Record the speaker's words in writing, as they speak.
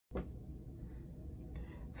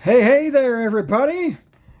Hey there everybody!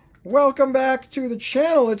 Welcome back to the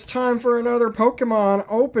channel. It's time for another Pokemon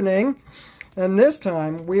opening. And this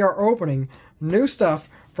time we are opening new stuff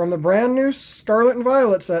from the brand new Scarlet and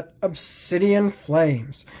Violet set, Obsidian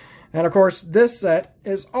Flames. And of course this set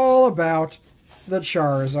is all about the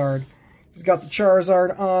Charizard. He's got the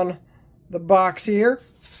Charizard on the box here,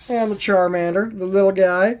 and the Charmander, the little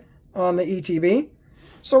guy, on the ETB.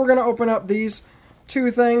 So we're going to open up these two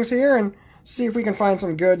things here and see if we can find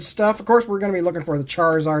some good stuff. Of course, we're going to be looking for the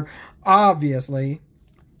Charizard, obviously.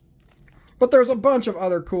 But there's a bunch of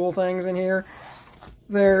other cool things in here.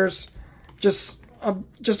 There's just a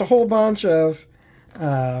whole bunch of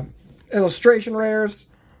illustration rares,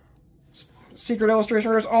 secret illustration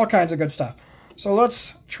rares, all kinds of good stuff. So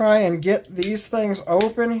let's try and get these things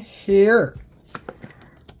open here.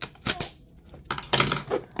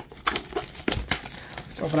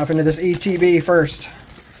 Let's open up into this ETB first.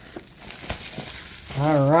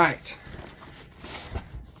 Alright.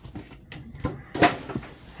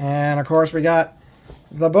 And of course we got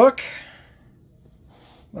the book,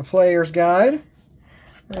 the player's guide.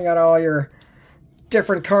 We got all your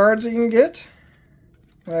different cards that you can get.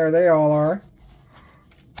 There they all are.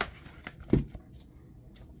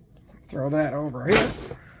 Throw that over here.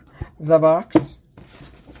 The box.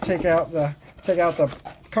 Take out the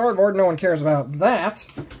cardboard. No one cares about that.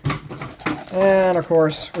 And of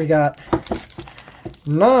course we got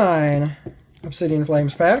 9 Obsidian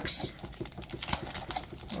Flames packs.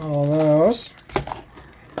 All those.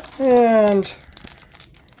 And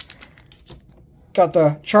got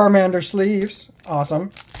the Charmander sleeves. Awesome.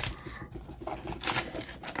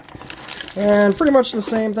 And pretty much the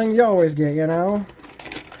same thing you always get, you know.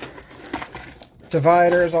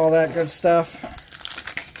 Dividers, all that good stuff.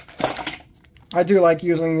 I do like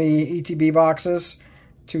using the ETB boxes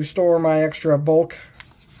to store my extra bulk.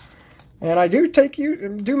 And I do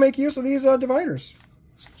make use of these dividers.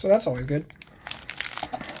 So that's always good.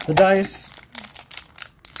 The dice.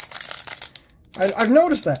 I've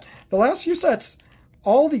noticed that. The last few sets,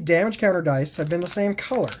 all the damage counter dice have been the same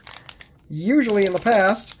color. Usually in the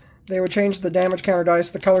past, they would change the damage counter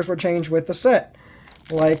dice, the colors would change with the set,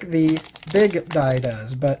 like the big die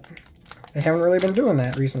does, but they haven't really been doing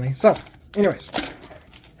that recently. So, anyways,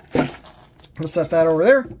 let's set that over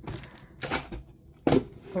there.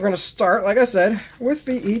 We're going to start, like I said, with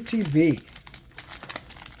the ETB.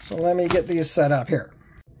 So let me get these set up here.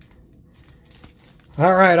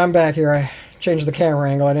 Alright, I'm back here. I changed the camera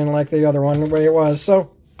angle. I didn't like the other one the way it was.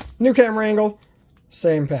 So, new camera angle,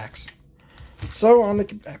 same packs. So, on the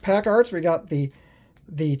pack arts, we got the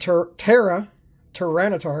Terra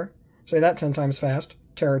Tyranitar. Say that 10 times fast.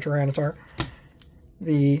 Terra Tyranitar.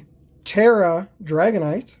 The Terra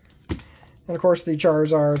Dragonite. And, of course, the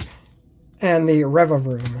Charizard and the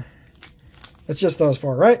Revavroom. It's just those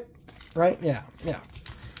four, right? Right? Yeah, yeah.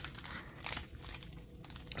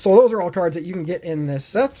 So those are all cards that you can get in this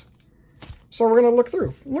set. So we're going to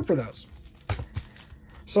look for those.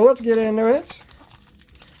 So let's get into it.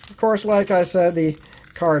 Of course, like I said, the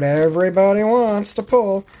card everybody wants to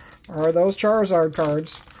pull are those Charizard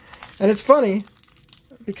cards. And it's funny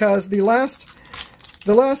because the last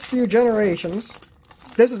few generations,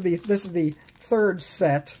 this is the third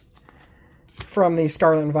set from the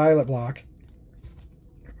Scarlet and Violet block.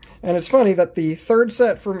 And it's funny that the third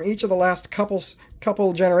set from each of the last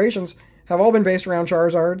couple generations have all been based around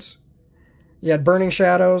Charizards. You had Burning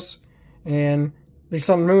Shadows and the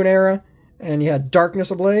Sun and Moon era, and you had Darkness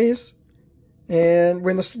Ablaze and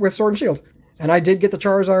with Sword and Shield. And I did get the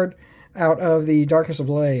Charizard out of the Darkness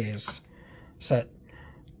Ablaze set.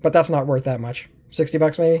 But that's not worth that much. 60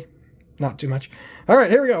 bucks maybe? Not too much. Alright,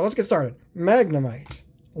 here we go. Let's get started. Magnemite,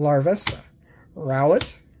 Larvesta,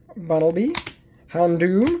 Rowlet, Bunnelby,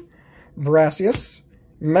 Houndoom, Brassius,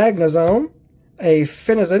 Magnezone, a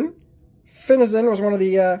Finizen. Finizen was one of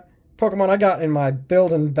the Pokemon I got in my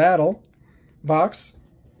Build and Battle box.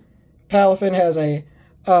 Palafin has a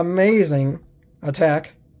amazing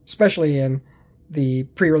attack, especially in the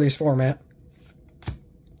pre-release format.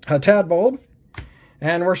 A Tadbulb,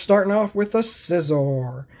 and we're starting off with a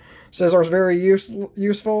Scizor. Scizor is very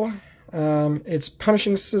useful. Its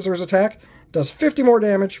Punishing Scissors attack does 50 more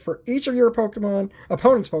damage for each of your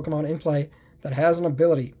opponent's Pokemon in play that has an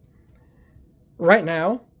ability. Right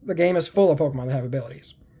now, the game is full of Pokemon that have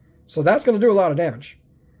abilities. So that's going to do a lot of damage.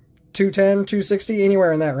 210, 260,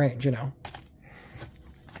 anywhere in that range, you know.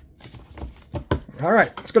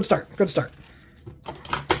 Alright, it's a good start. Good start.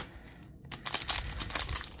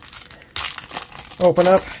 Open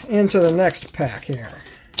up into the next pack here.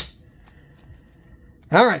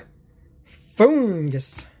 Alright.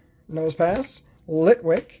 Fungus. Nosepass,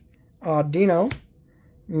 Litwick, Audino,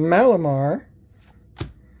 Malamar,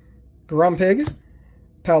 Grumpig,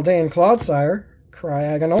 Paldean Clodsire,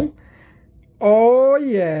 Cryogonal. Oh,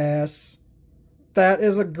 yes. That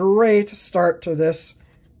is a great start to this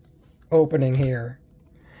opening here.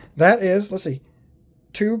 That is, let's see,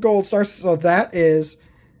 2 gold stars. So that is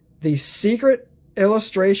the secret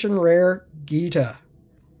illustration rare Geeta.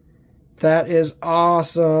 That is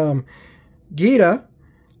awesome. Geeta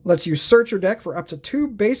lets you search your deck for up to 2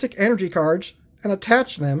 basic energy cards and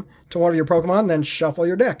attach them to one of your Pokemon, then shuffle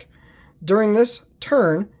your deck. During this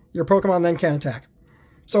turn, your Pokemon then can attack.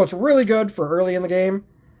 So it's really good for early in the game,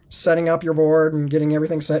 setting up your board and getting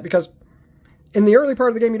everything set, because in the early part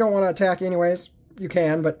of the game you don't want to attack anyways. You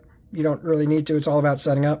can, but you don't really need to. It's all about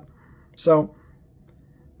setting up. So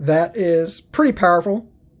that is pretty powerful.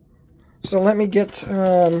 So let me get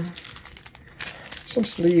some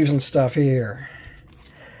sleeves and stuff here.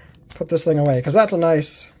 Put this thing away, because that's a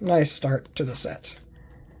nice start to the set.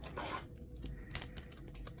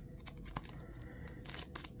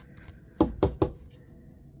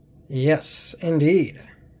 Yes, indeed.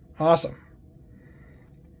 Awesome.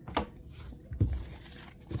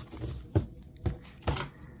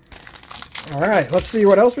 All right, let's see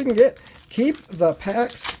what else we can get. Keep the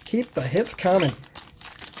packs, keep the hits coming.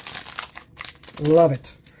 Love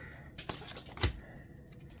it.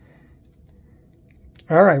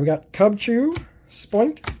 All right, we got Cubchoo,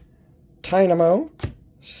 Spoink, Tynamo,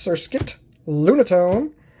 Surskit,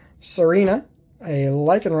 Lunatone, Serena, a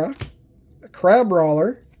Lycanroc, a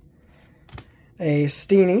Crabrawler, a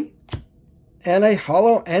Steenie, and a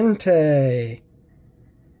Hollow Entei.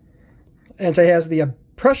 Entei has the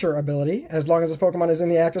pressure ability. As long as this Pokemon is in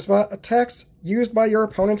the active spot, attacks used by your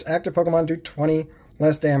opponent's active Pokemon do 20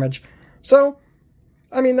 less damage. So,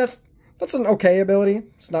 I mean, that's an okay ability.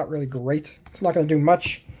 It's not really great. It's not going to do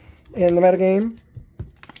much in the metagame.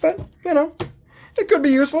 But, you know, it could be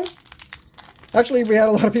useful. Actually, we had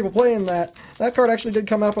a lot of people playing that. That card actually did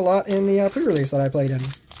come up a lot in the pre-release that I played in.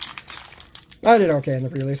 I did okay in the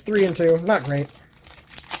pre-release. 3 and 2. Not great.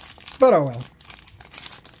 But oh well.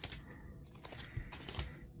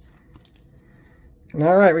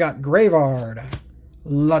 Alright, we got Graveyard.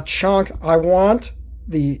 Lechonk. I want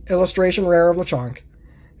the illustration rare of Lechonk.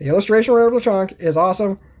 The illustration rare of Lechonk is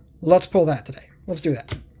awesome. Let's pull that today. Let's do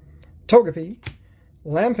that. Togepi,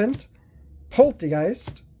 Lampent,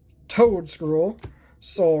 Poltegeist, Toedscruel,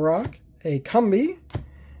 Solrock, a Cumby,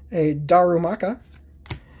 a Darumaka,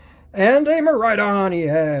 and a Miraidon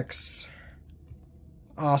EX.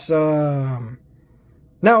 Awesome.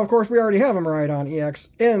 Now, of course, we already have a Miraidon EX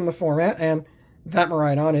in the format, and that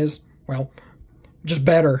Miraidon is, well, just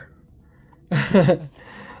better.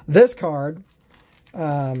 This card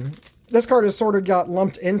has sort of got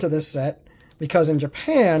lumped into this set because in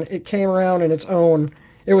Japan it came around in its own.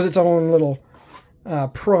 It was its own little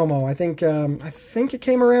promo. I think it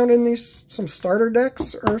came around in some starter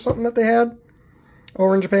decks or something that they had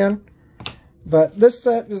over in Japan. But this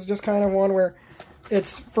set is just kind of one where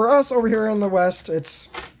it's for us over here in the West. It's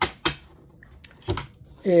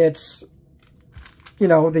you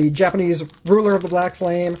know, the Japanese ruler of the Black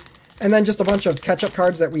Flame, and then just a bunch of catch-up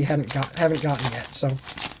cards that we haven't gotten yet. So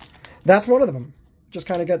that's one of them. Just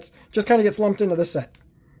kind of gets lumped into this set.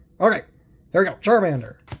 Okay, here we go.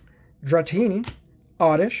 Charmander, Dratini,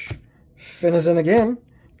 Oddish, Finizen again,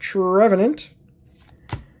 Trevenant,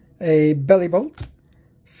 a Bellibolt,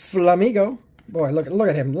 Flamigo. Boy, look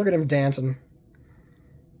at him. Look at him dancing.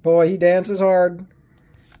 Boy, he dances hard.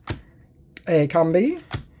 A Combi,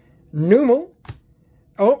 Numel.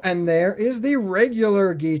 Oh, and there is the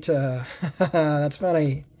regular Geeta. That's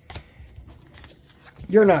funny.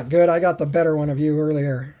 You're not good. I got the better one of you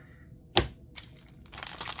earlier.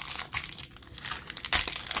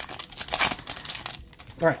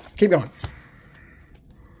 Alright, keep going.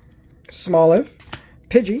 Smoliv,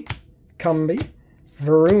 Pidgey, Cumby,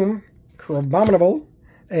 Varoom, Crabominable,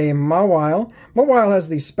 a Mawile. Mawile has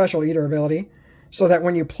the Special Eater ability, so that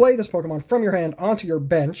when you play this Pokemon from your hand onto your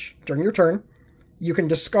bench during your turn, you can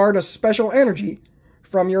discard a special energy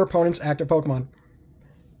from your opponent's active Pokemon.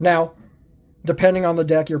 Now, depending on the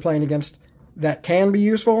deck you're playing against, that can be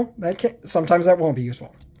useful. Sometimes that won't be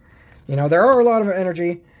useful. You know, there are a lot of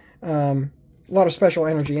energy, a lot of special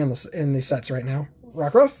energy in these sets right now.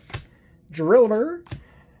 Rockruff, Drillbur,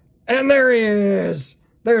 and there he is!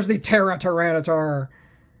 There's the Terra Tyranitar.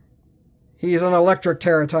 He's an electric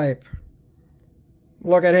Terra type.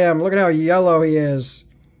 Look at him. Look at how yellow he is.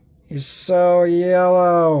 He's so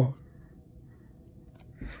yellow.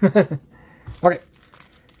 Okay.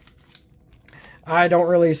 I don't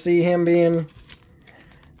really see him being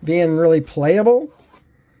really playable.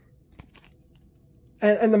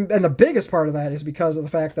 And the biggest part of that is because of the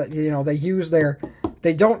fact that, you know, they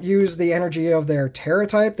don't use the energy of their Terra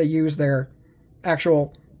type, they use their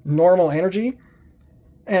actual normal energy.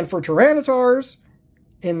 And for Tyrannitars,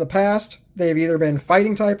 in the past, they've either been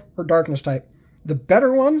fighting type or darkness type. The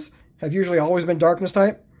better ones have usually always been darkness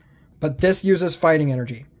type, but this uses fighting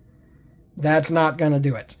energy. That's not going to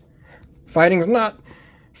do it. Fighting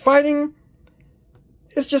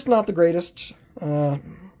is just not the greatest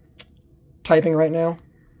typing right now.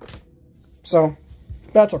 So,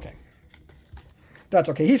 that's okay. That's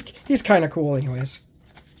okay. He's kind of cool anyways.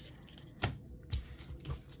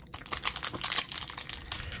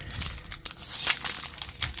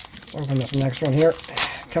 Let's open this next one here.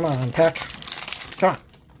 Come on, pack. Come on.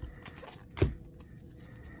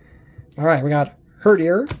 Alright, we got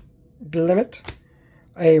Herdier, Glimmet,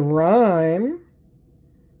 a Rhyme.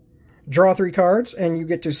 Draw 3 cards, and you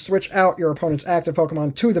get to switch out your opponent's active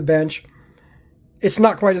Pokemon to the bench. It's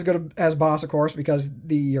not quite as good as Boss, of course, because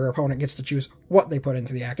your opponent gets to choose what they put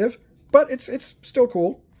into the active, but it's still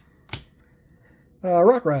cool.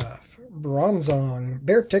 Rockruff, Bronzong,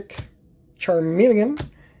 Beartic, Charmeleon,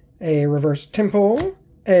 a Reverse Tempo,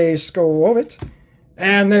 a Skwovet,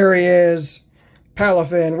 and there he is,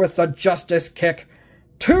 Palafin with the Justice Kick.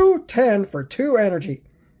 210 for 2 energy.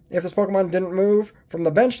 If this Pokemon didn't move from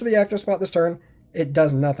the bench to the active spot this turn, it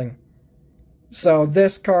does nothing. So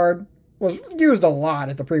this card was used a lot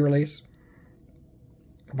at the pre-release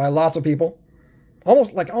by lots of people.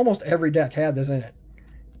 Almost every deck had this in it.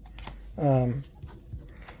 And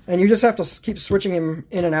you just have to keep switching him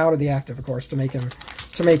in and out of the active, of course, to make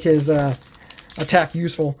his attack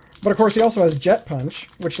useful. But of course, he also has Jet Punch,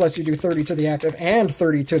 which lets you do 30 to the active and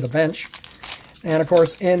 30 to the bench. And of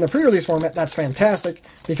course, in the pre-release format, that's fantastic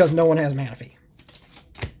because no one has Manaphy.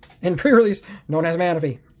 In pre-release, no one has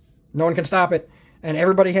Manaphy. No one can stop it. And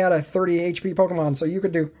everybody had a 30 HP Pokemon, so you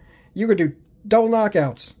could do double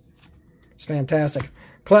knockouts. It's fantastic.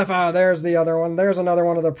 Cleffa, there's the other one. There's another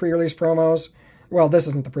one of the pre-release promos. Well, this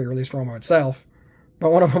isn't the pre-release promo itself,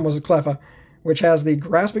 but one of them was a Cleffa, which has the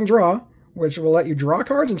Grasping Draw, which will let you draw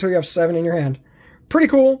cards until you have 7 in your hand. Pretty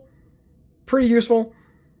cool. Pretty useful.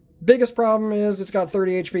 Biggest problem is it's got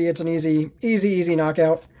 30 HP. It's an easy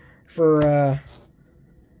knockout for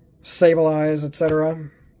Sableye,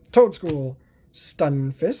 etc. Toadschool,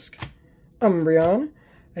 Stunfisk, Umbreon,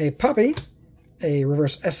 a Puppy, a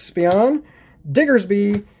Reverse Espeon,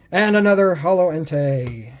 Diggersby, and another Hollow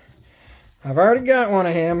Entei. I've already got one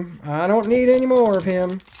of him. I don't need any more of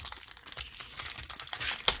him.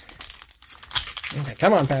 Okay,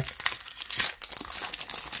 come on, pack.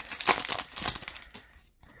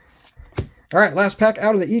 Alright, last pack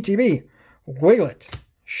out of the ETB. Wiglet,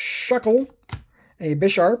 Shuckle, a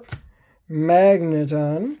Bisharp,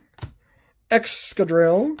 Magneton,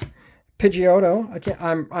 Excadrill, Pidgeotto.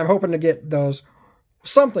 I'm hoping to get those.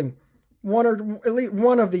 Something. At least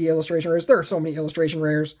one of the illustration rares. There are so many illustration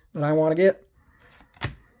rares that I want to get.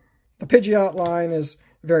 The Pidgeot line is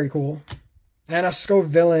very cool. And a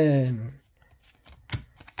Scovillain.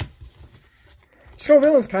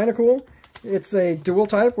 Scovillain's kind of cool. It's a dual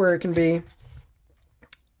type where it can be...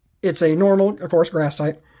 It's a normal, of course, grass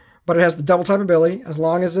type, but it has the double type ability. As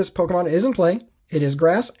long as this Pokemon is in play, it is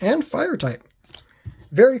grass and fire type.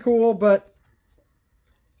 Very cool, but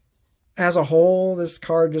as a whole, this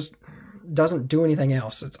card just doesn't do anything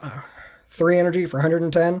else. It's 3 energy for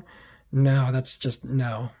 110. No, that's just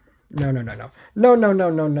no. No.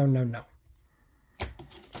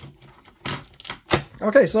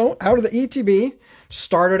 Okay, so out of the ETB,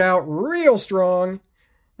 started out real strong,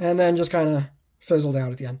 and then just kind of fizzled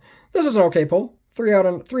out at the end. This is an okay pull.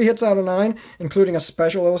 3 hits out of 9, including a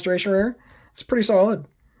special illustration rare. It's pretty solid.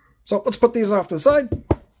 So let's put these off to the side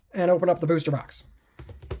and open up the booster box.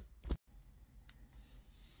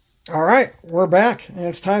 Alright, we're back, and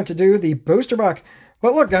it's time to do the booster box.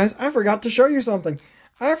 But look, guys, I forgot to show you something.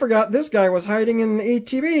 I forgot this guy was hiding in the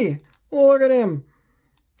ETB. Look at him.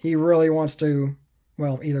 He really wants to,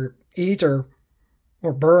 well, either eat or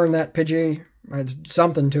burn that Pidgey.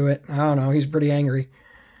 Something to it. I don't know. He's pretty angry.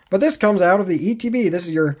 But this comes out of the ETB. This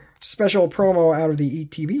is your special promo out of the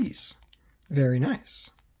ETBs. Very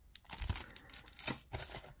nice.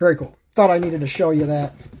 Very cool. Thought I needed to show you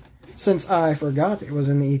that since I forgot it was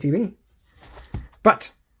in the ETB.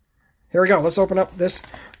 But here we go. Let's open up this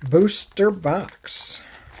booster box.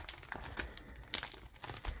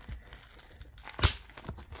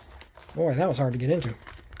 Boy, that was hard to get into.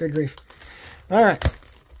 Good grief. All right.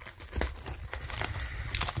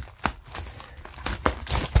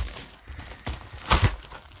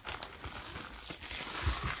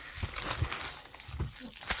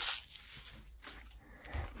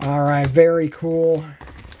 Alright, Very cool.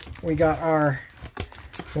 We got our,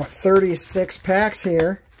 what, 36 packs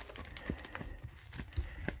here.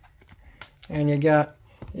 And you got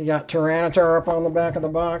Tyranitar up on the back of the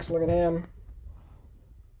box. Look at him.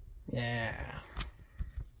 Yeah.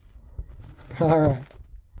 Alright.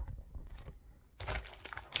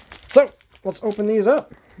 So, let's open these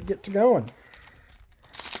up and get to going.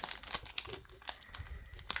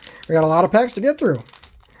 We got a lot of packs to get through.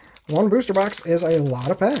 One booster box is a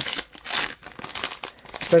lot of packs.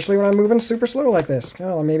 Especially when I'm moving super slow like this.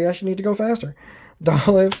 Oh, maybe I should need to go faster.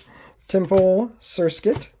 Dolliv, Timpole,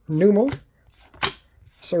 Surskit, Numel,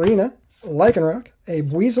 Serena, Lycanroc, a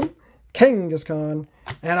Buizel, Kangaskhan,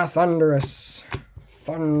 and a Thundurus.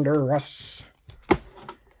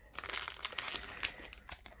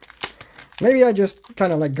 Maybe I just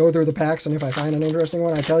kind of like go through the packs, and if I find an interesting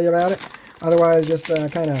one, I tell you about it. Otherwise, just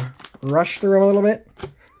kind of rush through them a little bit.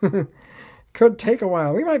 Could take a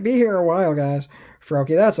while. We might be here a while, guys.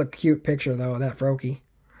 Froakie. That's a cute picture, though, that Froakie.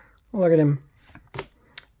 Look at him.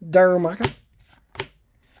 Darumaka.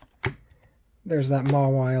 There's that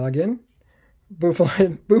Mawile again.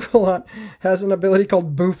 Bouffalant has an ability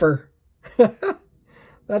called Boofer.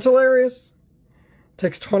 That's hilarious.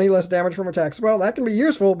 Takes 20 less damage from attacks. Well, that can be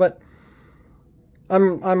useful, but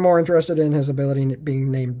I'm more interested in his ability in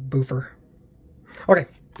being named Boofer. Okay,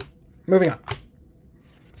 moving on.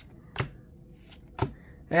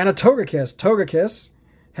 And a Togekiss. Togekiss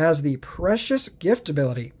has the Precious Gift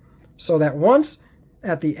ability, so that once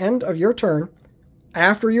at the end of your turn,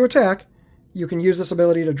 after you attack, you can use this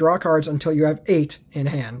ability to draw cards until you have 8 in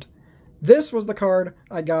hand. This was the card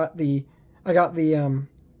I got the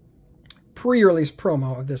pre-release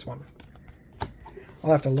promo of this one.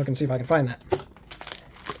 I'll have to look and see if I can find that.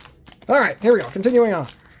 Alright, here we go. Continuing on.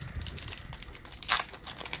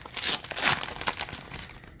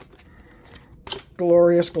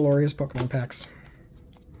 Glorious, glorious Pokemon packs.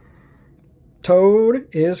 Toad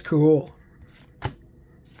is cool.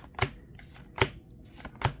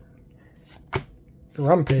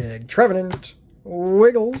 Grumpig, Trevenant,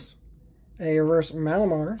 Wiggles, a reverse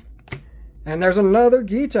Malamar, and there's another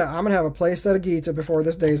Geeta. I'm gonna have a playset of Geeta before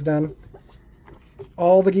this day's done.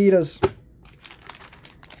 All the Geetas.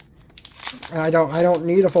 I don't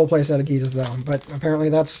need a full playset of Geetas though, but apparently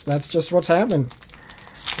that's just what's happening.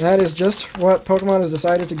 That is just what Pokemon has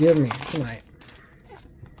decided to give me tonight.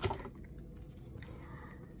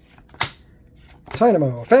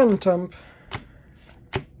 Dynamo, Phantump,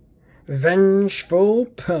 Vengeful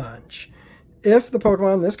Punch. If the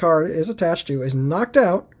Pokemon this card is attached to is knocked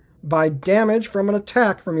out by damage from an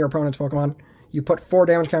attack from your opponent's Pokemon, you put 4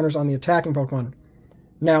 damage counters on the attacking Pokemon.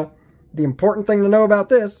 Now, the important thing to know about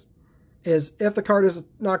this is if the card is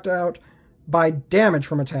knocked out by damage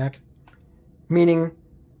from attack, meaning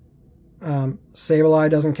Sableye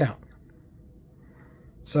doesn't count.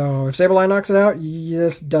 So if Sableye knocks it out,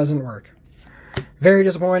 this doesn't work. Very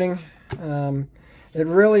disappointing. It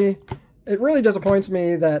really disappoints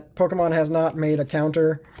me that Pokemon has not made a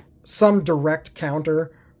counter, some direct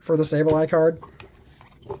counter for the Sableye card.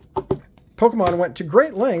 Pokemon went to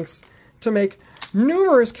great lengths to make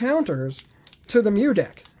numerous counters to the Mew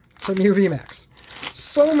deck, to Mew VMAX.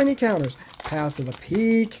 So many counters. Path to the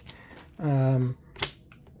Peak.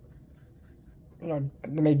 You know,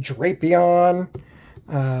 they made Drapion.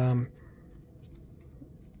 And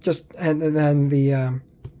then the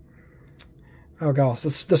oh gosh, the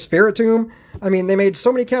Spiritomb. I mean, they made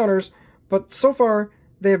so many counters, but so far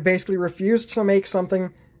they have basically refused to make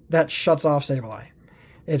something that shuts off Sableye.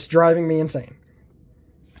 It's driving me insane.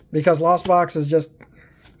 Because Lost Box is just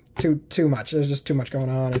too much. There's just too much going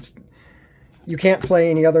on. You can't play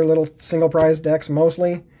any other little single prize decks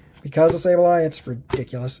mostly because of Sableye. It's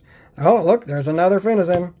ridiculous. Oh, look, there's another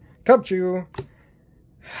Finizen. Cubchoo.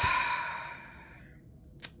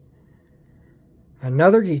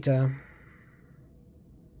 Another Geeta.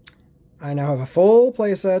 I now have a full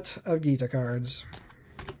playset of Geeta cards.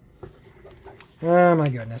 Oh my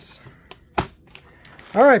goodness.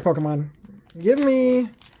 Alright, Pokemon. Give me...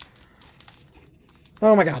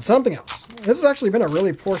 Oh my god, something else. This has actually been a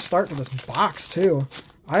really poor start to this box, too.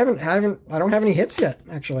 I don't have any hits yet,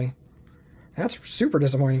 actually. That's super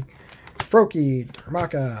disappointing. Froakie,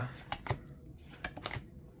 Darumaka.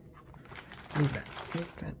 Move that,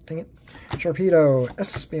 dang it. Sharpedo,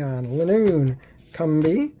 Espeon, Linoone,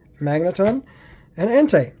 Combee, Magneton, and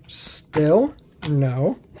Entei. Still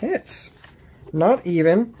no hits. Not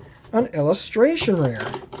even an illustration rare.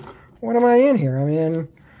 What am I in here? I'm in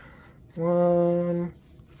 1,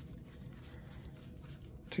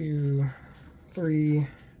 2, 3,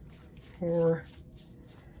 4,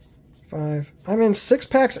 5. I'm in 6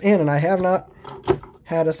 packs in, and I have not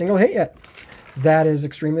had a single hit yet. That is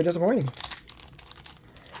extremely disappointing.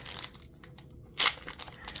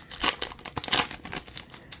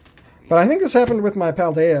 But I think this happened with my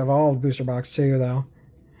Paldea Evolved booster box too, though.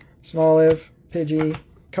 Smoliv, Pidgey,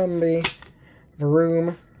 Cumby,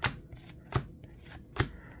 Varoom,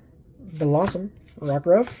 Blossom,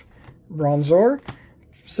 Rockruff, Bronzor,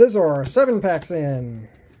 Scizor, 7 packs in.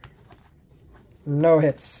 No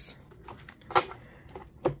hits.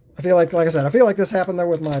 I feel like I said, I feel like this happened though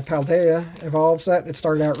with my Paldea Evolved set. It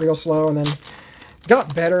started out real slow and then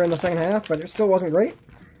got better in the second half, but it still wasn't great.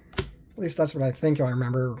 At least that's what I think I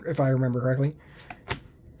remember, if I remember correctly.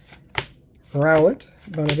 Rowlet,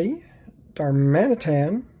 Bunnelby,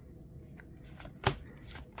 Darmanitan,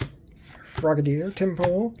 Frogadier,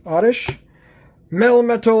 Timpole, Oddish,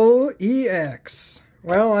 Melmetal EX.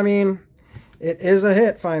 Well, I mean, it is a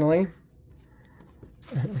hit, finally.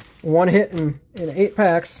 1 hit in 8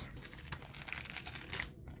 packs.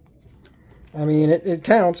 I mean, it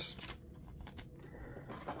counts.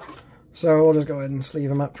 So we'll just go ahead and sleeve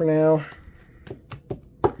them up for now.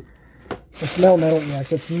 It's Melmetal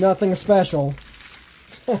EX. It's nothing special.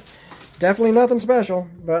 Definitely nothing special,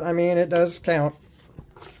 but I mean, it does count.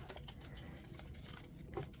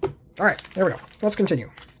 Alright, there we go. Let's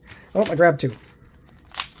continue. Oh, I grabbed 2.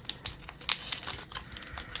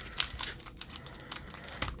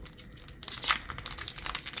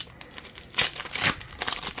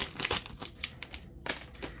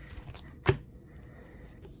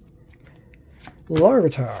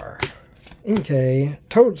 Larvitar, Inkay,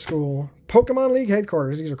 Toadschool, Pokemon League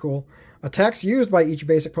Headquarters. These are cool. Attacks used by each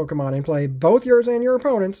basic Pokemon in play, both yours and your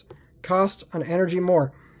opponent's, cost an energy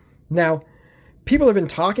more. Now, people have been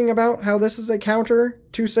talking about how this is a counter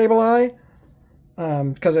to Sableye,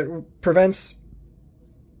 because it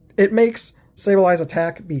makes Sableye's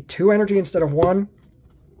attack be 2 energy instead of 1.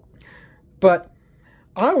 But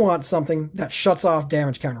I want something that shuts off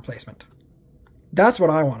damage counter placement. That's what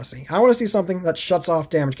I want to see. I want to see something that shuts off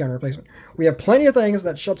damage counter replacement. We have plenty of things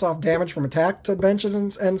that shuts off damage from attack to benches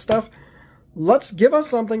and stuff. Let's give us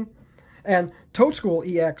something. And Toadschool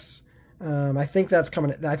EX, I think that's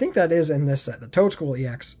coming. I think that is in this set. The Toadschool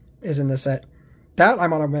EX is in this set. That I'm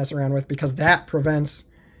going to mess around with because that prevents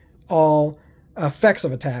all effects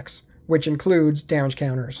of attacks, which includes damage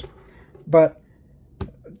counters. But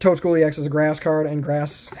Toadschool EX is a grass card, and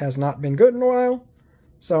grass has not been good in a while.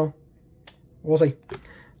 So we'll see.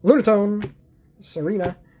 Lunatone,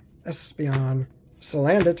 Serena, Espeon,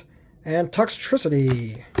 Salandit, and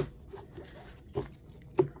Toxtricity.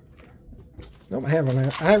 Nope, I have one.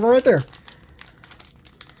 I have one right there.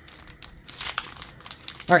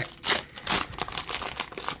 All right.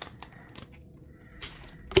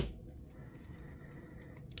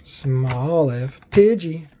 Smoliv,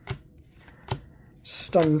 Pidgey,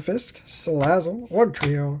 Stunfisk, Salazzle,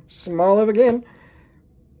 Wugtrio, Smoliv again.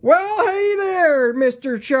 Well, hey there,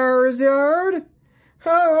 Mr. Charizard.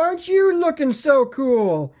 Oh, aren't you looking so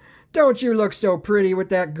cool? Don't you look so pretty with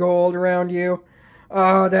that gold around you?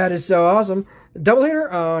 Oh, that is so awesome. Double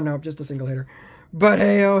hitter? Oh, no, just a single hitter. But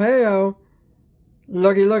hey-oh, hey-oh.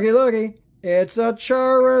 Looky, looky, looky. It's a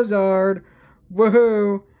Charizard.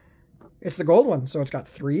 Woohoo. It's the gold one, so it's got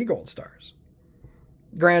 3 gold stars.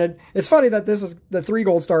 Granted, it's funny that this is the 3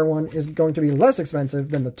 gold star one is going to be less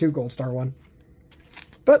expensive than the 2 gold star one.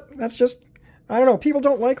 But that's just, I don't know, people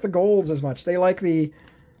don't like the golds as much. They like the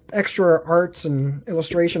extra arts and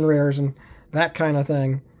illustration rares and that kind of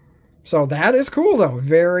thing. So that is cool, though.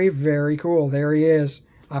 Very, very cool. There he is.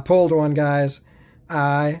 I pulled one, guys.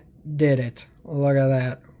 I did it. Look at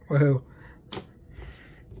that. Woohoo.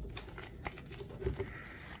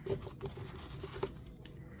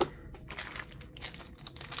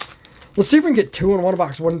 Let's see if we can get 2 in one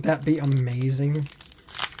box. Wouldn't that be amazing?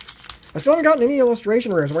 I still haven't gotten any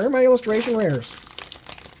illustration rares. Where are my illustration rares?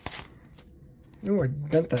 Ooh, I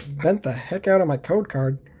bent the heck out of my code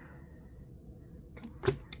card.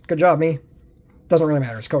 Good job, me. Doesn't really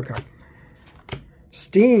matter. It's code card.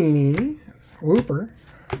 Steenie, Wooper,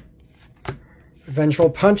 Vengeful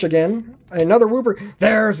Punch again. Another Wooper.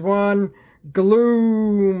 There's one.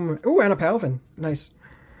 Gloom. Ooh, and a Palafin. Nice.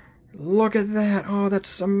 Look at that. Oh,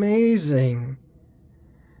 that's amazing.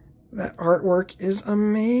 That artwork is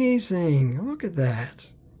amazing. Look at that.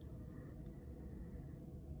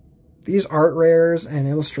 These art rares and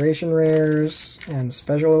illustration rares and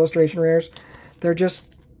special illustration rares, they're just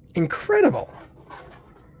incredible.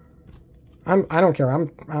 I don't care.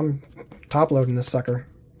 I'm top loading this sucker.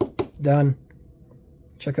 Done.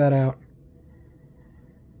 Check that out.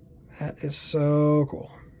 That is so cool.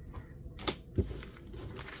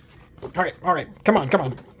 All right. Come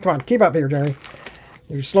on. Keep up here, Jerry.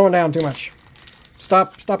 You're slowing down too much.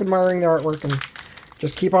 Stop admiring the artwork and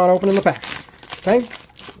just keep on opening the packs. Okay?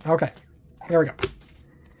 Okay. Here we go.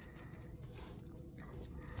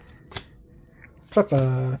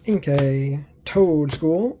 Cleffa, Inkay, Toad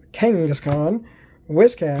School, Kangaskhan,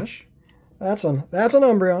 Whiscash. That's an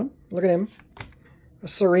Umbreon. Look at him. A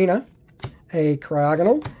Serena, a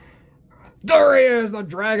Cryogonal. There he is, the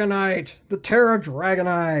Dragonite, the Terra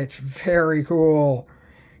Dragonite. Very cool.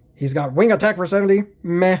 He's got Wing Attack for 70,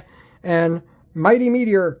 meh, and Mighty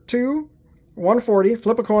Meteor 2, 140.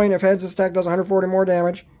 Flip a coin. If heads, this attack does 140 more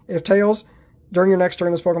damage. If tails, during your next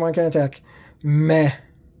turn, this Pokemon can attack. Meh.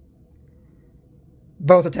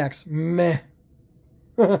 Both attacks. Meh.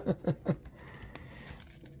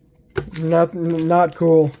 Not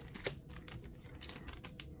cool.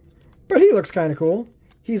 But he looks kind of cool.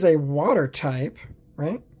 He's a water type,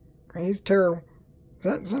 right? He's Terra.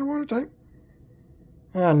 Is that a water type?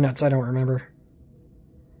 Ah, nuts. I don't remember.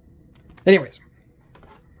 Anyways.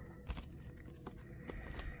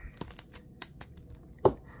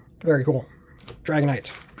 Very cool.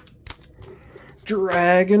 Dragonite.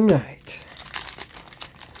 Dragonite.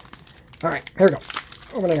 Alright, here we go.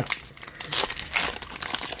 Opening up.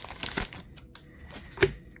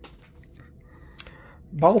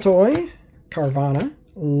 Baltoy, Carvana,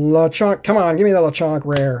 Lechonk. Come on, give me the Lechonk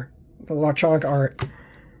rare. The Lechonk art.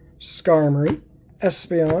 Skarmory,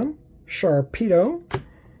 Espeon, Sharpedo,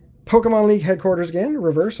 Pokemon League headquarters again,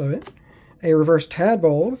 reverse of it. A reverse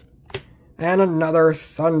Tadbulb, and another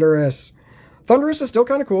Thundurus. Thundurus is still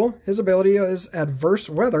kind of cool. His ability is Adverse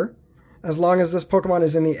Weather. As long as this Pokemon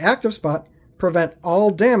is in the active spot, prevent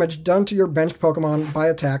all damage done to your benched Pokemon by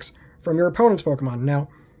attacks from your opponent's Pokemon. Now,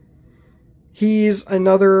 he's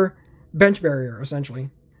another bench barrier,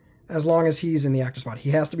 essentially, as long as he's in the active spot.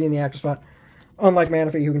 He has to be in the active spot, unlike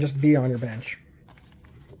Manaphy, who can just be on your bench.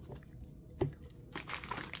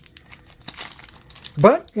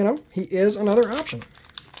 But, you know, he is another option.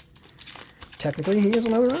 Technically, he is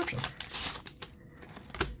another option.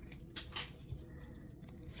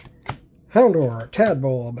 Houndour,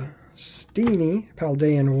 Tadbulb, Steenie,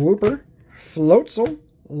 Paldean Wooper, Floatzel,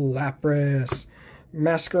 Lapras,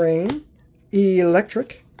 Masquerain,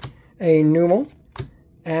 Electric, a Numel,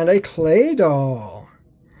 and a Claydol.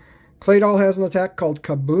 Claydol has an attack called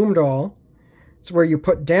Kaboom Doll. It's where you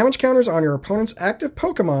put damage counters on your opponent's active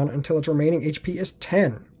Pokemon until its remaining HP is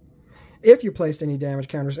 10. If you placed any damage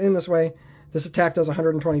counters in this way, this attack does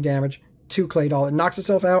 120 damage to Claydol. It knocks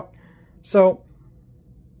itself out, so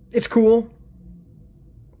it's cool.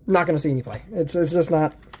 Not going to see any play. It's just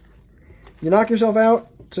not. You knock yourself out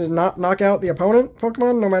to not knock out the opponent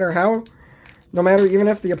Pokemon, no matter even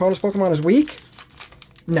if the opponent's Pokemon is weak.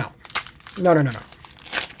 No. No.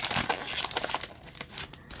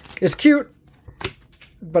 It's cute,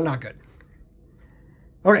 but not good.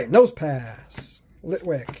 Okay, Nosepass,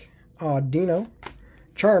 Litwick, Audino,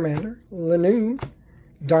 Charmander, Lanoon,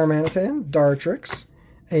 Darmanitan, Dartrix,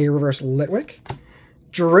 a reverse Litwick,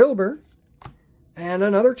 Drillbur, and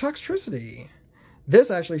another Toxtricity.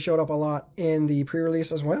 This actually showed up a lot in the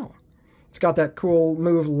pre-release as well. It's got that cool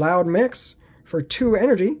move Loud Mix for 2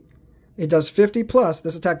 energy. It does 50 plus.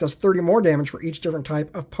 This attack does 30 more damage for each different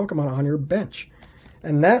type of Pokemon on your bench.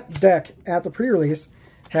 And that deck at the pre-release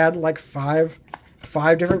had like five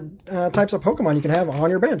different types of Pokemon you can have on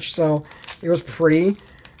your bench. So it was pretty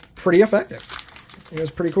effective. It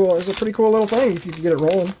was pretty cool. It was a pretty cool little thing if you could get it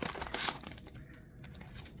rolling.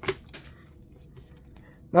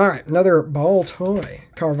 Alright, another Baltoy,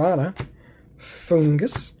 Carvana,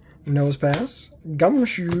 Fungus, Nosepass,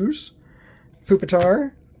 Gumshoes,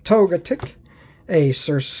 Pupitar, Togetic, a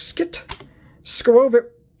Surskit, Skwovet,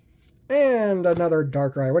 and another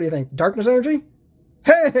Darkrai. What do you think? Darkness Energy?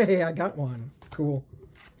 Hey, I got one. Cool.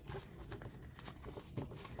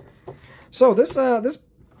 So this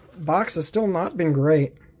box has still not been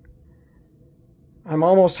great. I'm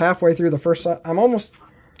almost halfway through the first. I'm almost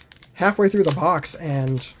halfway through the box,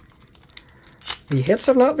 and the hits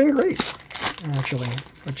have not been great, actually,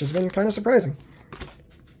 which has been kind of surprising.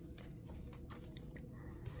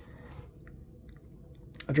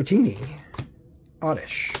 A Dratini,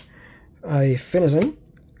 Oddish, a Finizen,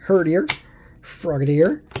 Herdier,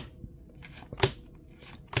 Frogadier,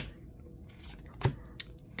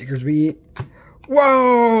 Diggersby.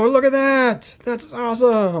 Whoa, look at that! That's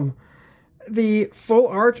awesome! The full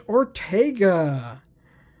art Ortega.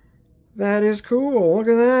 That is cool. Look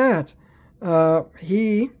at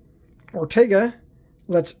that. Ortega,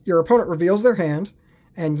 lets your opponent reveals their hand,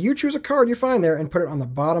 and you choose a card you find there and put it on the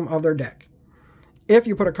bottom of their deck. If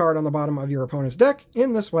you put a card on the bottom of your opponent's deck,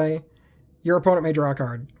 in this way, your opponent may draw a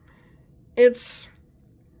card. It's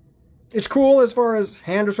cool as far as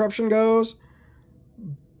hand disruption goes,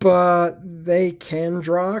 but they can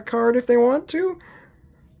draw a card if they want to.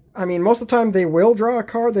 I mean, most of the time they will draw a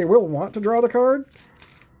card. They will want to draw the card.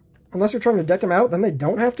 Unless you're trying to deck them out, then they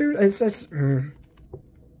don't have to. It's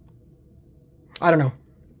I don't know.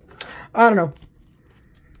 I don't know.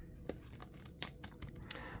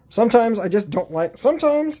 Sometimes I just don't like...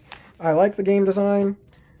 Sometimes I like the game design.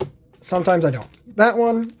 Sometimes I don't. That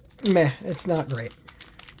one, meh, it's not great.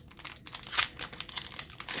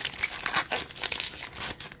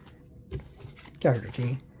 Character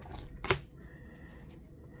key.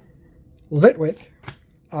 Litwick,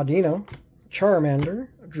 Audino, Charmander,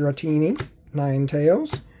 Dratini,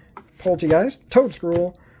 Ninetales, Poltegeist,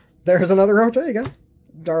 Toedscruel, there's another Ortega,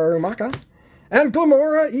 Darumaka, and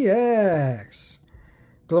Glamora EX.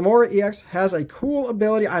 Glamora EX has a cool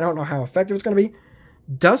ability. I don't know how effective it's going to be.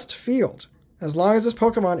 Dust Field. As long as this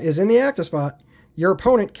Pokemon is in the active spot, your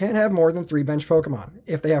opponent can't have more than 3 bench Pokemon.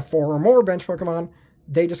 If they have 4 or more bench Pokemon,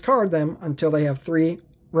 they discard them until they have 3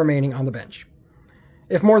 remaining on the bench.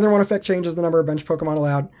 If more than one effect changes the number of bench Pokemon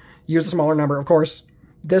allowed, use a smaller number, of course.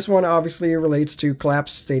 This one obviously relates to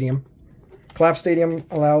Collapse Stadium. Collapse Stadium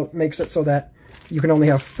makes it so that you can only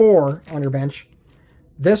have 4 on your bench.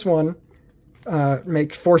 This one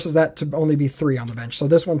forces that to only be 3 on the bench. So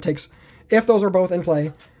this one takes, if those are both in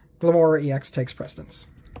play, Glamora EX takes precedence.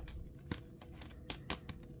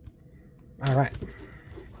 Alright.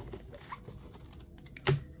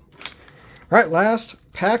 Alright, last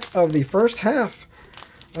pack of the first half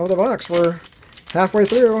of the box. We're halfway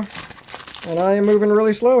through, and I am moving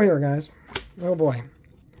really slow here, guys. Oh boy.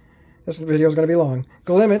 This video is going to be long.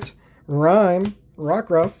 Glimmet, Rhyme,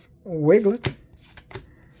 Rockruff, Wiglet.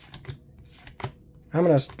 I'm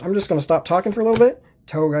just going to stop talking for a little bit.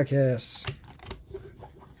 Togekiss.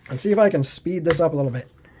 And see if I can speed this up a little bit.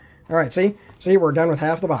 Alright, see, we're done with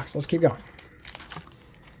half the box. Let's keep going.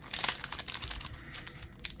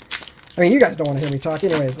 I mean, you guys don't want to hear me talk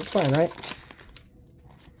anyways. That's fine, right?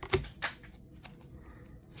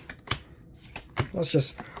 Let's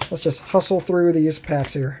just hustle through these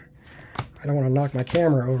packs here. I don't want to knock my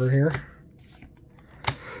camera over here.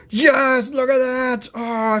 Yes! Look at that!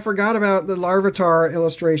 Oh, I forgot about the Larvitar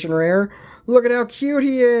illustration rare. Look at how cute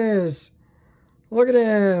he is! Look at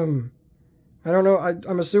him! I don't know.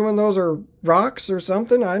 I'm assuming those are rocks or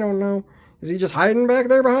something. I don't know. Is he just hiding back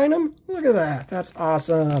there behind him? Look at that. That's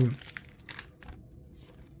awesome.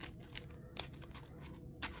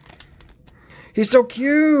 He's so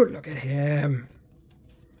cute! Look at him.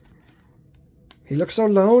 He looks so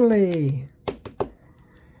lonely.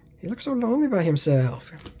 He looks so lonely by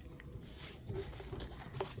himself.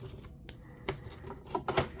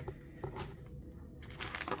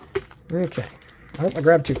 Okay. Oh, I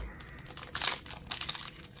grabbed 2.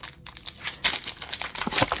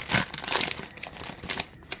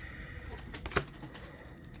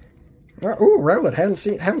 Ooh, Rowlet. Haven't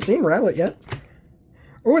seen Rowlet yet.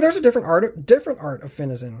 Ooh, there's a different art of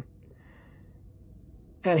Finizen.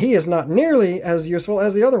 And he is not nearly as useful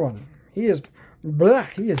as the other one. He is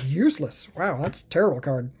useless. Wow, that's a terrible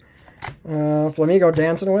card. Flamigo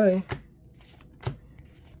dancing away.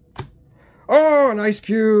 Oh, an Ice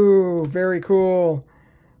Cube! Very cool.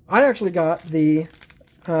 I actually got the,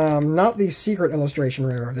 not the secret illustration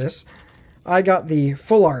rare of this. I got the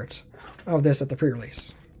full art of this at the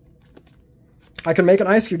pre-release. I could make an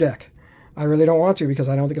Ice Cube deck. I really don't want to because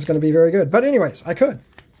I don't think it's going to be very good. But anyways, I could.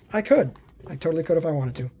 I totally could if I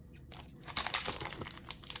wanted to.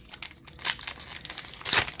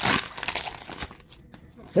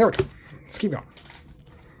 There we go. Let's keep going.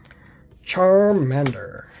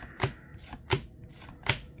 Charmander.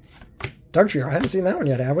 Dugtrio. I haven't seen that one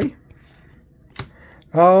yet, have we?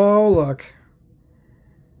 Oh, look.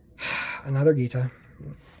 Another Geeta.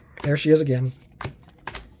 There she is again.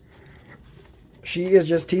 She is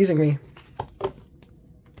just teasing me.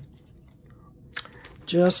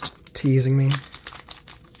 Just teasing me.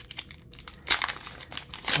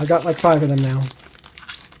 I got like 5 of them now.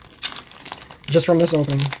 Just from this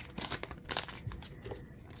opening.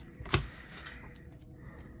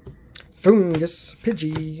 Fungus,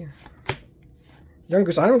 Pidgey.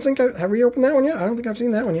 Yungoos, I don't think have we opened that one yet? I don't think I've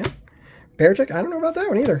seen that one yet. Beartick, I don't know about that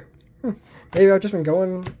one either. Maybe I've just been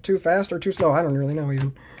going too fast or too slow. I don't really know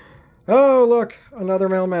even. Oh, look, another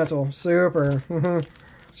Melmetal. Super.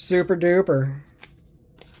 Super duper.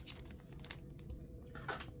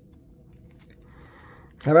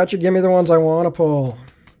 How about you give me the ones I want to pull?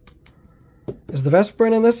 Is the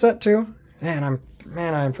Vespiquen in this set too? Man,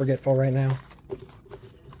 I'm forgetful right now.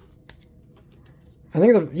 I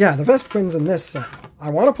think the Vespiquen's in this set. I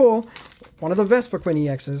want to pull one of the Vespiquen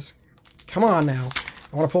EXs. Come on now.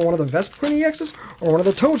 I want to pull one of the Vespiquen EXs or one of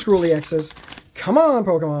the Toedscruel EXs. Come on,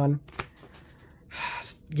 Pokemon.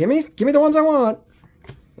 Give me the ones I want.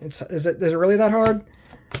 Is it really that hard?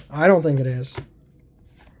 I don't think it is.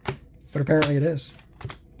 But apparently it is.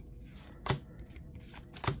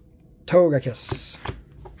 Togekiss.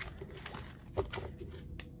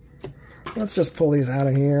 Let's just pull these out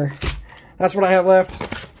of here. That's what I have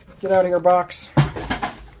left. Get out of here, box.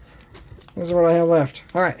 This is what I have left.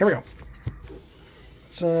 All right, here we go.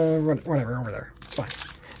 It's whatever, over there. It's fine.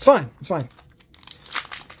 It's fine. It's fine.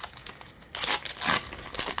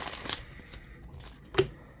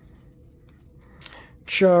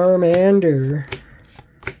 Charmander.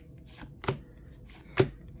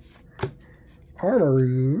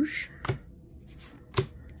 Armarouge.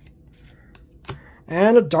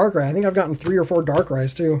 And a Darkrai. I think I've gotten 3 or 4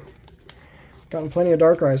 Darkrai's too. Gotten plenty of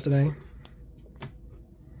Darkrai's today.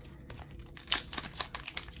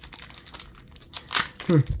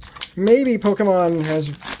 Maybe Pokemon has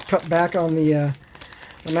cut back on the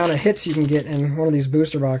amount of hits you can get in one of these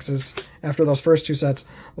booster boxes after those first 2 sets.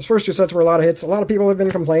 Those first 2 sets were a lot of hits. A lot of people have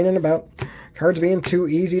been complaining about cards being too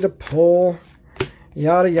easy to pull.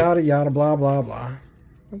 Yada, yada, yada, blah, blah, blah.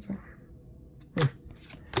 What's that?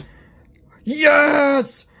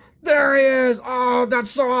 Yes! There he is! Oh,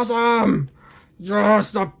 that's so awesome!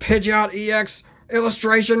 Yes, the Pidgeot EX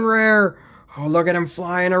illustration rare! Oh, look at him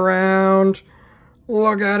flying around.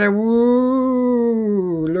 Look at it.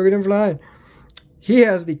 Woo! Look at him flying. He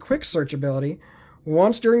has the quick search ability.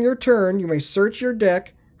 Once during your turn, you may search your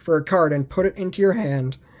deck for a card and put it into your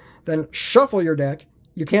hand. Then shuffle your deck.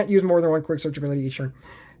 You can't use more than 1 quick search ability each turn.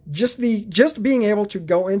 Just being able to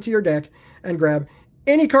go into your deck and grab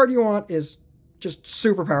any card you want is just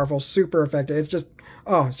super powerful, super effective. It's just,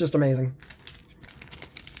 oh, it's just amazing.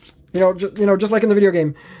 Just like in the video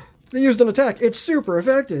game, they used an attack. It's super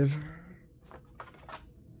effective.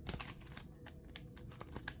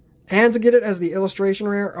 And to get it as the illustration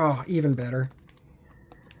rare, oh, even better.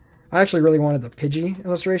 I actually really wanted the Pidgey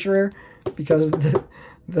illustration rare because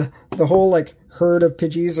the whole like herd of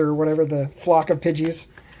Pidgeys or whatever, the flock of Pidgeys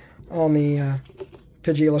on the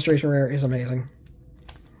Pidgey illustration rare is amazing.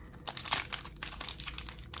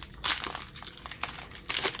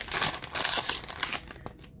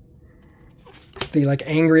 The like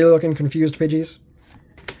angry looking confused Pidgeys.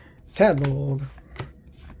 Tadbulb.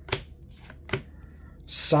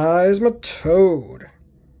 Seismitoad.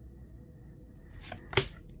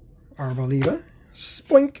 Arboliva.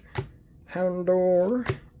 Spoink. Houndour.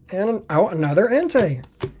 And another Entei.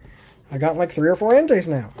 I got like 3 or 4 Enteis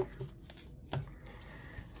now.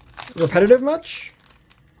 Repetitive much?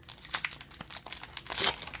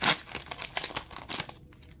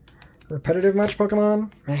 Repetitive much,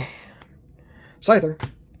 Pokemon? Man. Scyther.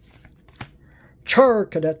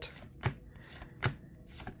 Charcadet.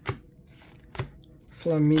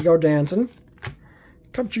 Flamigo Dancing.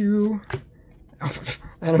 Cubchoo. Oh,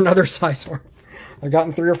 and another Scizor. I've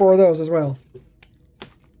gotten 3 or 4 of those as well.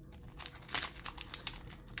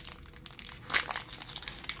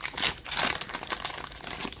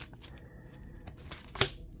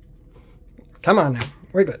 Come on now.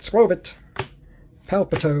 Wiglet, Squovit,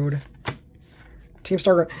 Palpitoad, Team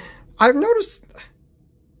Star. I've noticed,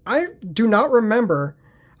 I do not remember,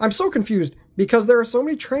 I'm so confused because there are so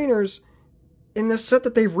many trainers in this set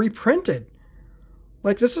that they've reprinted.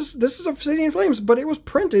 Like this is Obsidian Flames, but it was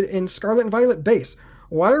printed in Scarlet and Violet base.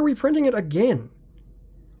 Why are we printing it again?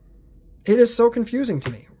 It is so confusing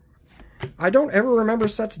to me. I don't ever remember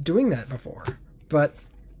sets doing that before, but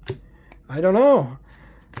I don't know.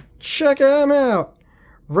 Check them out.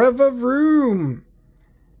 Revavroom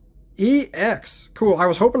EX. Cool. I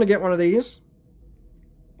was hoping to get one of these.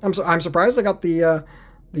 I'm surprised I got the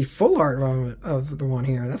full art of the one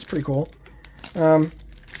here. That's pretty cool.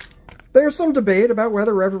 There's some debate about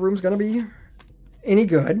whether Revavroom's going to be any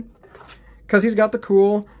good because he's got the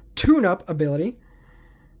cool tune-up ability.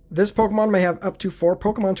 This Pokemon may have up to 4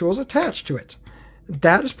 Pokemon tools attached to it.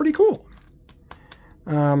 That is pretty cool.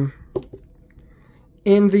 And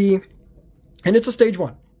it's a stage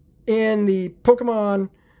 1. In the Pokemon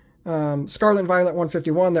Scarlet and Violet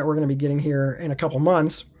 151 that we're going to be getting here in a couple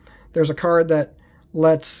months, there's a card that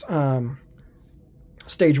lets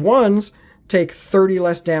stage 1s take 30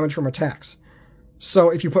 less damage from attacks. So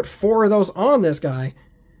if you put 4 of those on this guy,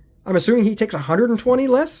 I'm assuming he takes 120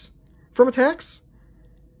 less from attacks?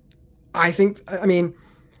 I mean,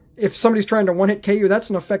 if somebody's trying to one-hit KO, that's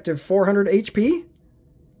an effective 400 HP,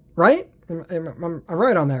 right? I'm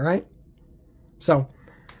right on that, right? So,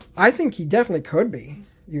 I think he definitely could be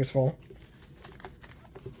useful.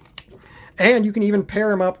 And you can even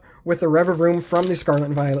pair him up with the Revavroom from the Scarlet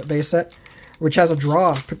and Violet base set, which has a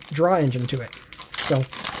draw engine to it. So,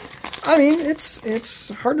 I mean, it's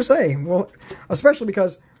hard to say. Well, especially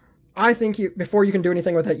because I think before you can do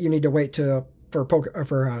anything with it, you need to wait for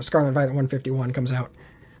Scarlet and Violet 151 comes out.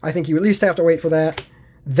 I think you at least have to wait for that.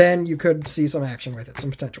 Then you could see some action with it,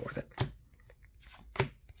 some potential with it.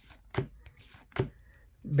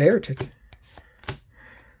 Beartic.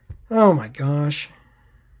 Oh my gosh.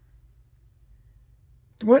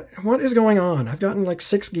 What is going on? I've gotten like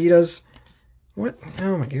 6 Geetas. What?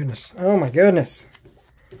 Oh my goodness. Oh my goodness.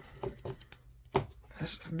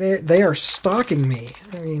 They are stalking me.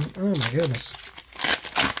 I mean, oh my goodness.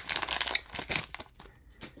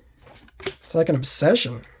 It's like an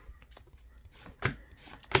obsession.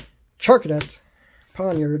 Charcadet,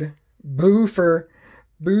 Poniard, Boofer,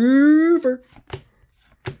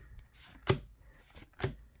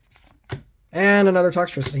 and another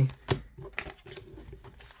Toxtricity.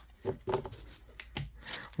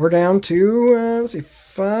 We're down to, let's see,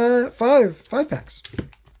 five packs.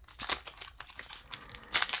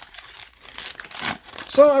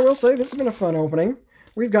 So I will say this has been a fun opening.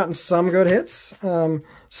 We've gotten some good hits,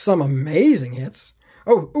 some amazing hits.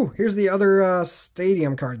 Oh, here's the other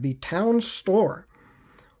stadium card, the Town Store.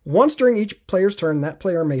 Once during each player's turn, that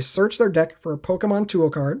player may search their deck for a Pokemon tool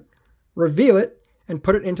card, reveal it, and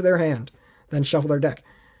put it into their hand, then shuffle their deck.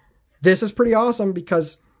 This is pretty awesome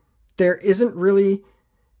because there isn't really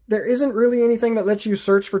anything that lets you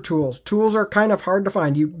search for tools. Tools are kind of hard to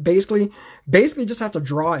find. You basically just have to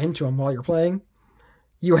draw into them while you're playing.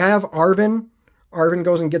 You have Arven. Arven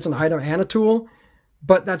goes and gets an item and a tool,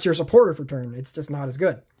 but that's your supporter for turn. It's just not as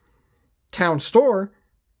good. Town Store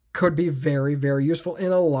could be very, very useful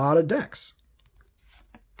in a lot of decks.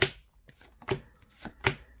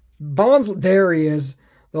 There he is,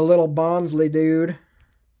 the little Bonsly dude.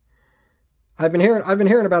 I've been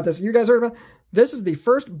hearing about this. You guys heard about this? Is the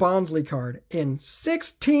first Bonsly card in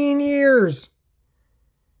 16 years.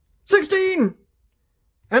 16!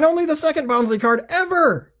 And only the second Bonsly card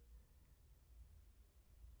ever!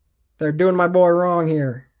 They're doing my boy wrong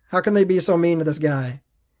here. How can they be so mean to this guy?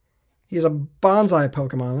 He's a bonsai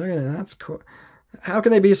Pokemon. Look at it. That's cool. How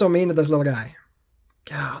can they be so mean to this little guy?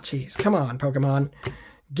 Oh, jeez. Come on, Pokemon.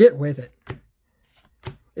 Get with it.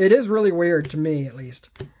 It is really weird to me, at least.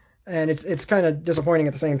 And it's kind of disappointing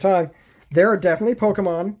at the same time. There are definitely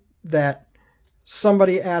Pokemon that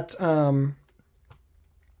somebody at the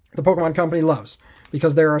Pokemon Company loves.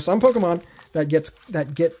 Because there are some Pokemon that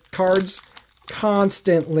get cards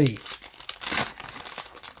constantly.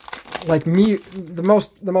 Like Mew, the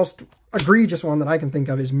most egregious one that I can think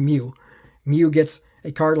of is Mew. Mew gets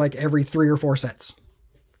a card like every 3 or 4 sets.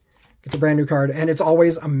 Gets a brand new card, and it's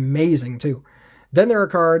always amazing too. Then there are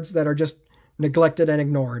cards that are just neglected and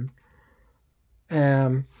ignored.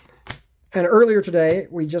 And earlier today,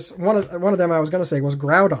 one of them I was going to say was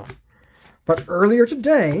Groudon. But earlier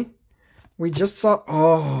today, we just saw,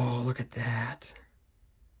 oh, look at that.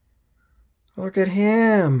 Look at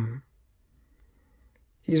him.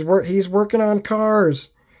 He's working on cars.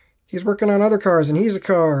 He's working on other cars, and he's a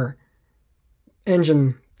car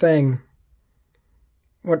engine thing.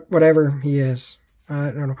 Whatever he is.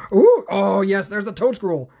 I don't know. Ooh, oh yes, there's the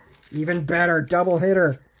Toadscroll. Even better, double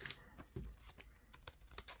hitter.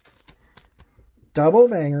 Double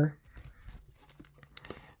banger.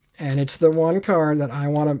 And it's the one card that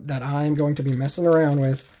I'm going to be messing around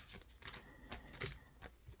with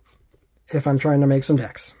if I'm trying to make some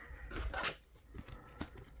decks.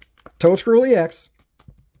 Toadscroll EX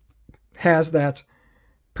has that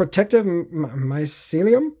protective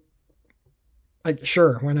mycelium.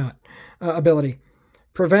 Sure, why not? Ability.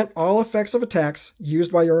 Prevent all effects of attacks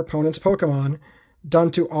used by your opponent's Pokemon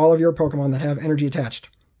done to all of your Pokemon that have energy attached.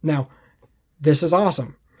 Now, this is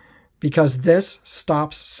awesome because this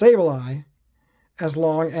stops Sableye as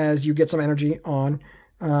long as you get some energy on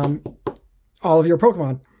all of your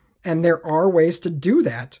Pokemon. And there are ways to do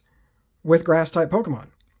that with Grass-type Pokemon.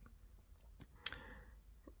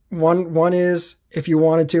 One is, if you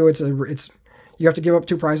wanted to, you have to give up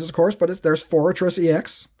 2 prizes, of course, but there's Forretress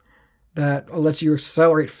EX that lets you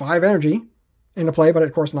accelerate 5 energy into play, but it,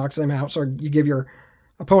 of course, knocks them out, so you give your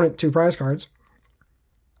opponent 2 prize cards.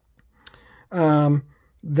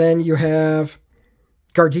 Then you have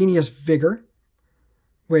Gardenia's Vigor,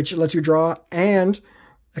 which lets you draw and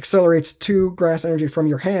accelerates 2 grass energy from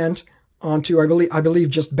your hand onto, I believe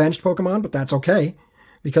just benched Pokemon, but that's okay,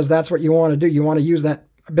 because that's what you want to do. You want to use that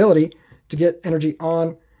ability to get energy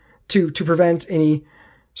on to prevent any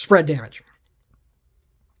spread damage.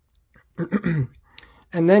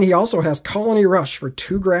 And then he also has Colony Rush for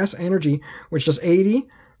 2 grass energy, which does 80.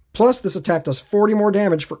 Plus, this attack does 40 more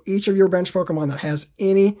damage for each of your bench Pokemon that has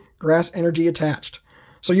any grass energy attached.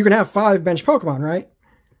 So you can have 5 bench Pokemon, right?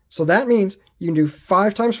 So that means you can do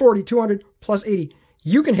 5 times 40, 200 plus 80.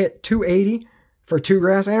 You can hit 280 for 2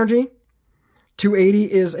 grass energy.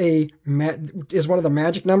 280 is one of the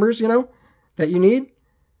magic numbers, you know, that you need.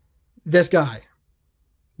 This guy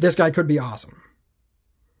could be awesome.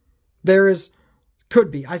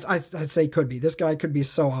 Could be. I'd say could be. This guy could be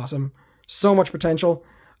so awesome. So much potential.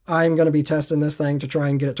 I'm going to be testing this thing to try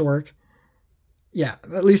and get it to work. Yeah,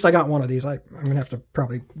 at least I got one of these. I'm going to have to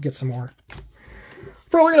probably get some more.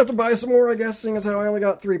 Probably going to have to buy some more, I guess, seeing as how I only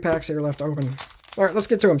got 3 packs here left to open. All right, let's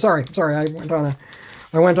get to them. Sorry, I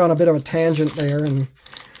went on a bit of a tangent there and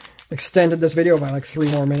extended this video by like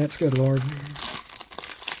 3 more minutes. Good Lord.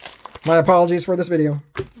 My apologies for this video.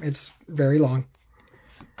 It's very long.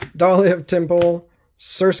 Dolive, Timple,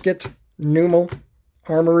 Surskit, Numel,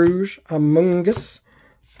 Armarouge, Amoonguss,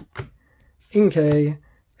 Inkay,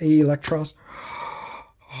 Electros.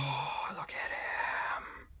 Oh, look at him.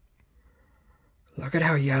 Look at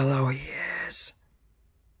how yellow he is.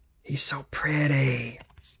 He's so pretty.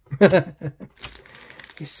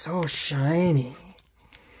 He's so shiny.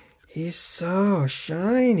 He's so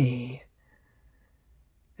shiny.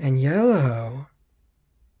 And yellow.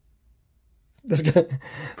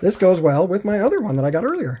 This goes well with my other one that I got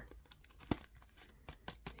earlier.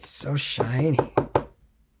 He's so shiny.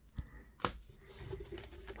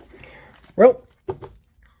 Well,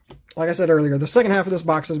 like I said earlier, the second half of this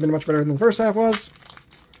box has been much better than the first half was.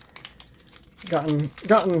 Gotten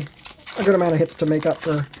a good amount of hits to make up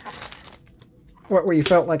for what I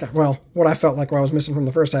felt like I was missing from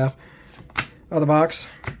the first half of the box.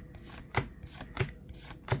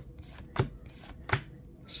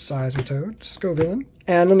 Seismitoad, Scovillain,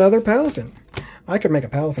 and another Palafin. I could make a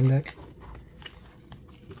Palafin deck.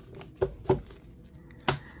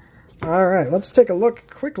 Alright, let's take a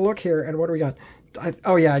quick look here at what we got.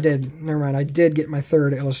 Oh yeah, I did. Never mind, I did get my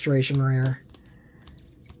 3rd illustration rare.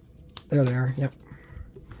 There they are, yep.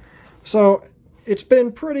 So, it's been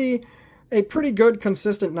a pretty good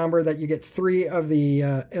consistent number that you get 3 of the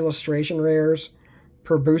illustration rares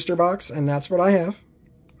per booster box, and that's what I have.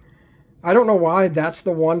 I don't know why that's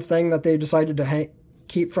the one thing that they decided to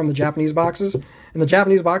keep from the Japanese boxes. In the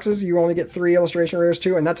Japanese boxes, you only get 3 illustration rares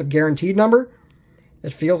too, and that's a guaranteed number.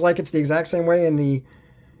 It feels like it's the exact same way in the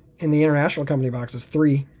international company boxes.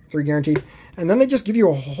 3 guaranteed. And then they just give you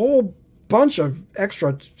a whole bunch of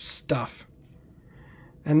extra stuff.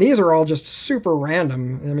 And these are all just super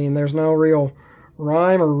random. I mean, there's no real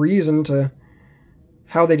rhyme or reason to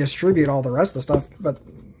how they distribute all the rest of the stuff, but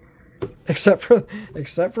except for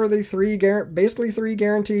the basically 3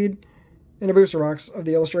 guaranteed in a booster box of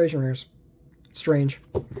the illustration rares. Strange.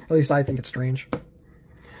 At least I think it's strange.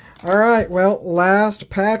 Alright, well, last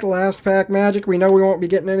pack magic. We know we won't be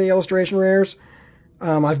getting any illustration rares.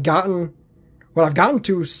 I've gotten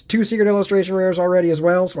 2 secret illustration rares already as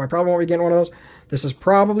well, so I probably won't be getting one of those. This is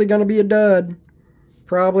probably going to be a dud.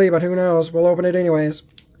 Probably, but who knows. We'll open it anyways.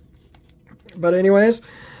 But anyways,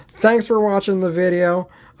 thanks for watching the video.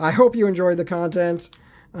 I hope you enjoyed the content.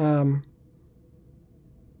 But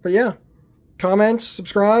yeah, comment,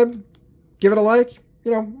 subscribe, give it a like,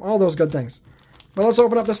 you know, all those good things. But let's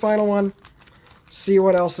open up this final one, see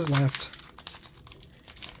what else is left.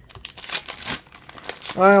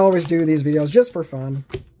 I always do these videos just for fun.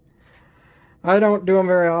 I don't do them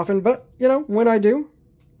very often, but, you know, when I do,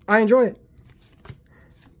 I enjoy it.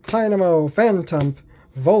 Dynamo, Phantump,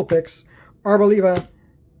 Vulpix, Arboliva,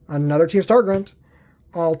 another Team Star Grunt,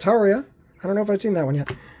 Altaria, I don't know if I've seen that one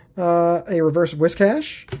yet, a reverse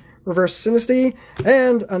Whiscash, reverse Sinistea,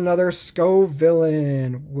 and another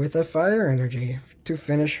Scovillain with a fire energy to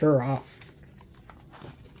finish her off.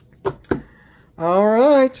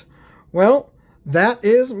 Alright, well, that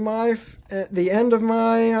is the end of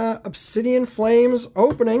my Obsidian Flames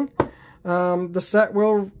opening. The set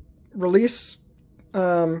will release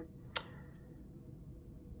to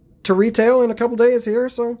retail in a couple days here,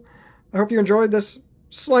 so I hope you enjoyed this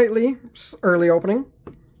slightly early opening.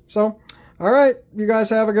 So, alright, you guys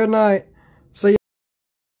have a good night.